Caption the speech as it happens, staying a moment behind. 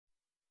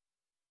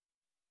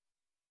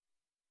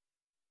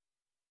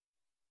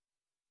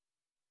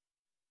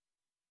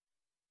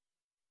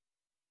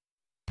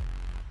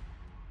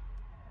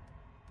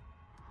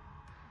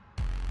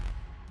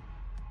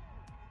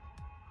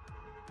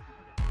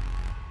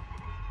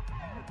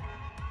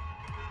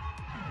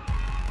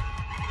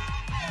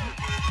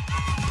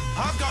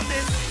I've got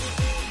this.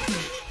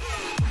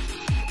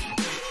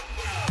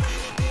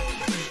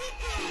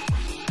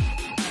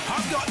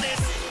 I've got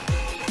this.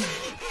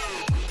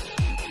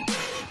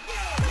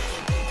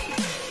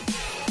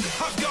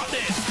 I've got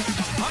this.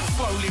 I'm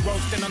slowly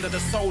roasting under the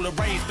solar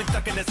rays. Been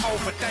stuck in this hole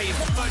for days.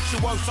 What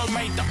virtuoso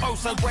made the oh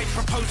so great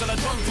proposal I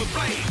drones with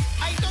blade?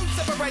 I don't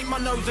separate my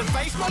nose and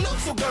face. My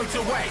looks will go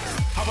to waste.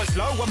 I was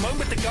low a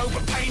moment ago,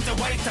 but pain's a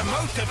way to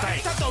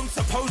motivate. I don't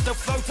suppose they'll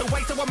float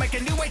away, so I'll make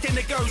a new way to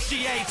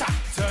negotiate. I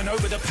turn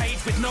over the page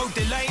with no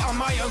delay. I'm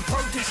my own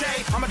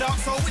protege. I'm a dark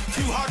soul with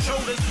two hard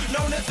shoulders,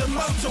 known as the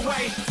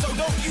motorway. So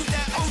don't you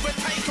dare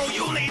overtake, or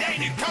you'll need a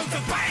new coat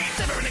of paint.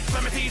 Severing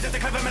extremities is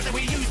the clever method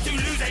we use to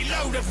lose a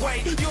load of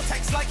weight. Your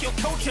text like your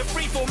culture,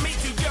 free for me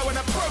to go and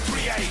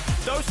appropriate.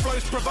 Those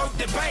flows provoke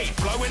debate,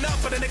 blowing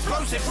up at an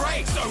explosive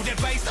rate. So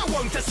debased, I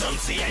won't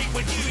associate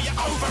with you, you're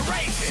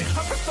overrated.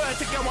 I prefer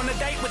to go on a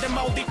date with a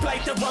moldy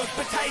plate of roast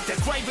potatoes.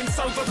 Craving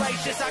so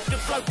voracious, I could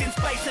float in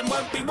space and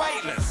won't be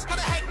weightless. How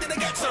the heck did I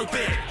get so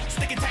big?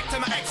 Sticking tech to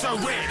my exo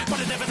rig.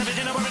 But I never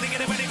vision, I'm already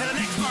getting ready for the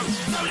next move.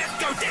 So let's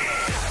go dig.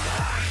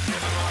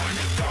 Never mind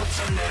the gods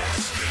and their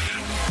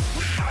scheme.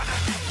 We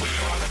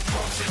are the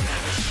gods in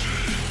their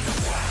machine.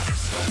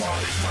 The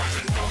world is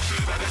fighting dogs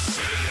you've ever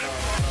seen.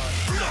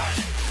 Blood,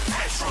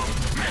 petrol,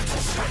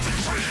 mental sweat and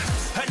dreams.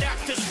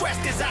 Adapt to stress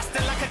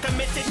disaster like a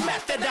committed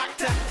method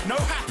actor. No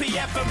happy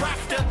ever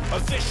after. A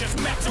vicious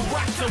metal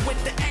raptor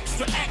with the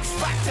extra X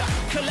factor.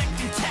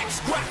 Collecting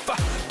text grapher.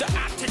 The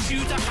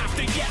attitude I have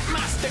to get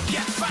master,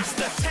 get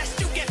faster. Test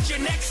you get your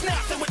next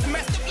snap. So it's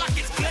messed up like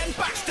it's Glenn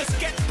Baxter.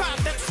 Sketch pad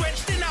that's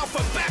drenched in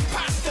alphabet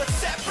pasta.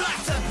 Set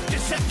blatter,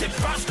 deceptive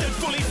bastard.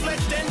 Fully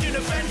fledged engine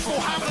of vengeful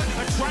havoc.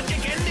 A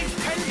tragic ending's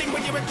pending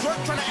when you're a drug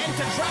trying to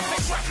enter traffic.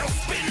 Shrapnel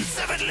spin,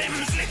 severed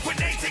limbs,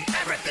 liquidating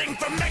everything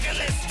from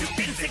megaliths to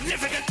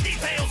insignificant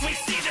details we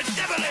see the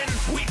devil in.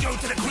 We go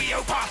to the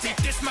Creole party,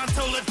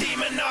 dismantle the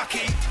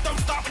demonarchy. Don't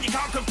stop when you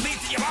can't complete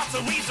it, your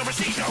arteries will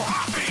receive no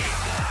heartbeat.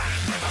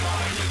 Never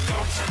mind the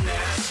gods and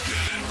their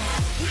scheme.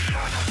 We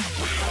are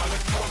the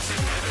gods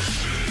in their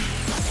machine.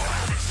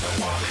 The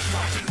world is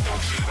fighting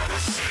dogs you've ever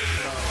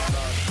seen.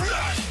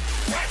 Blood,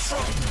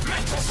 petrol,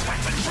 mental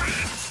sweat and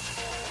dreams.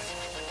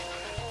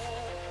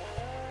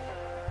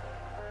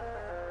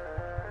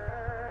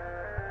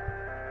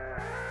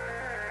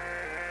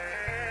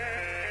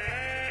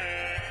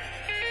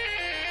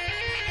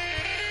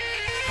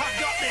 I've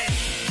got this.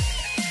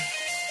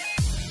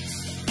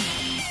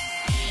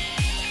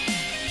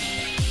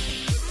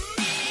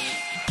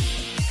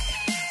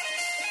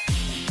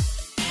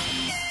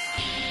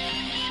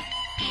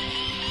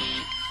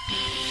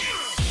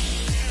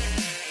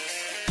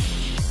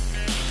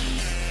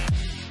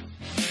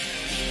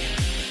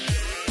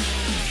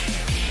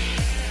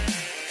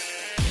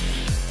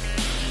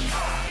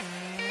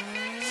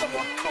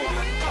 Someone call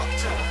a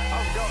doctor.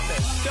 I've got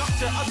this.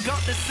 Doctor, I've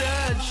got the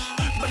surge,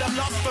 but I'm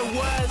lost for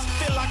words.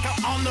 Feel like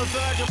I'm on the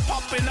verge of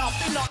popping off.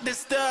 Do not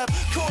disturb.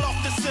 Call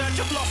off the surge.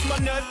 I've lost my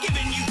nerve.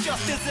 Giving you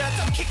just desserts.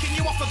 I'm kicking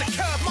you off of the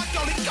curb. My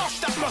golly gosh,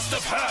 that must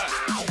have hurt.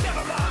 Ow.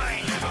 Never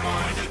mind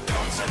the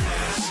gods and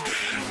their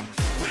scheme.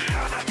 We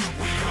are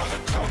the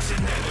gods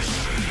in their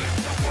machine.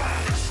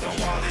 The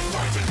world is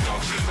fighting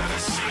dogs you've ever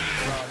seen.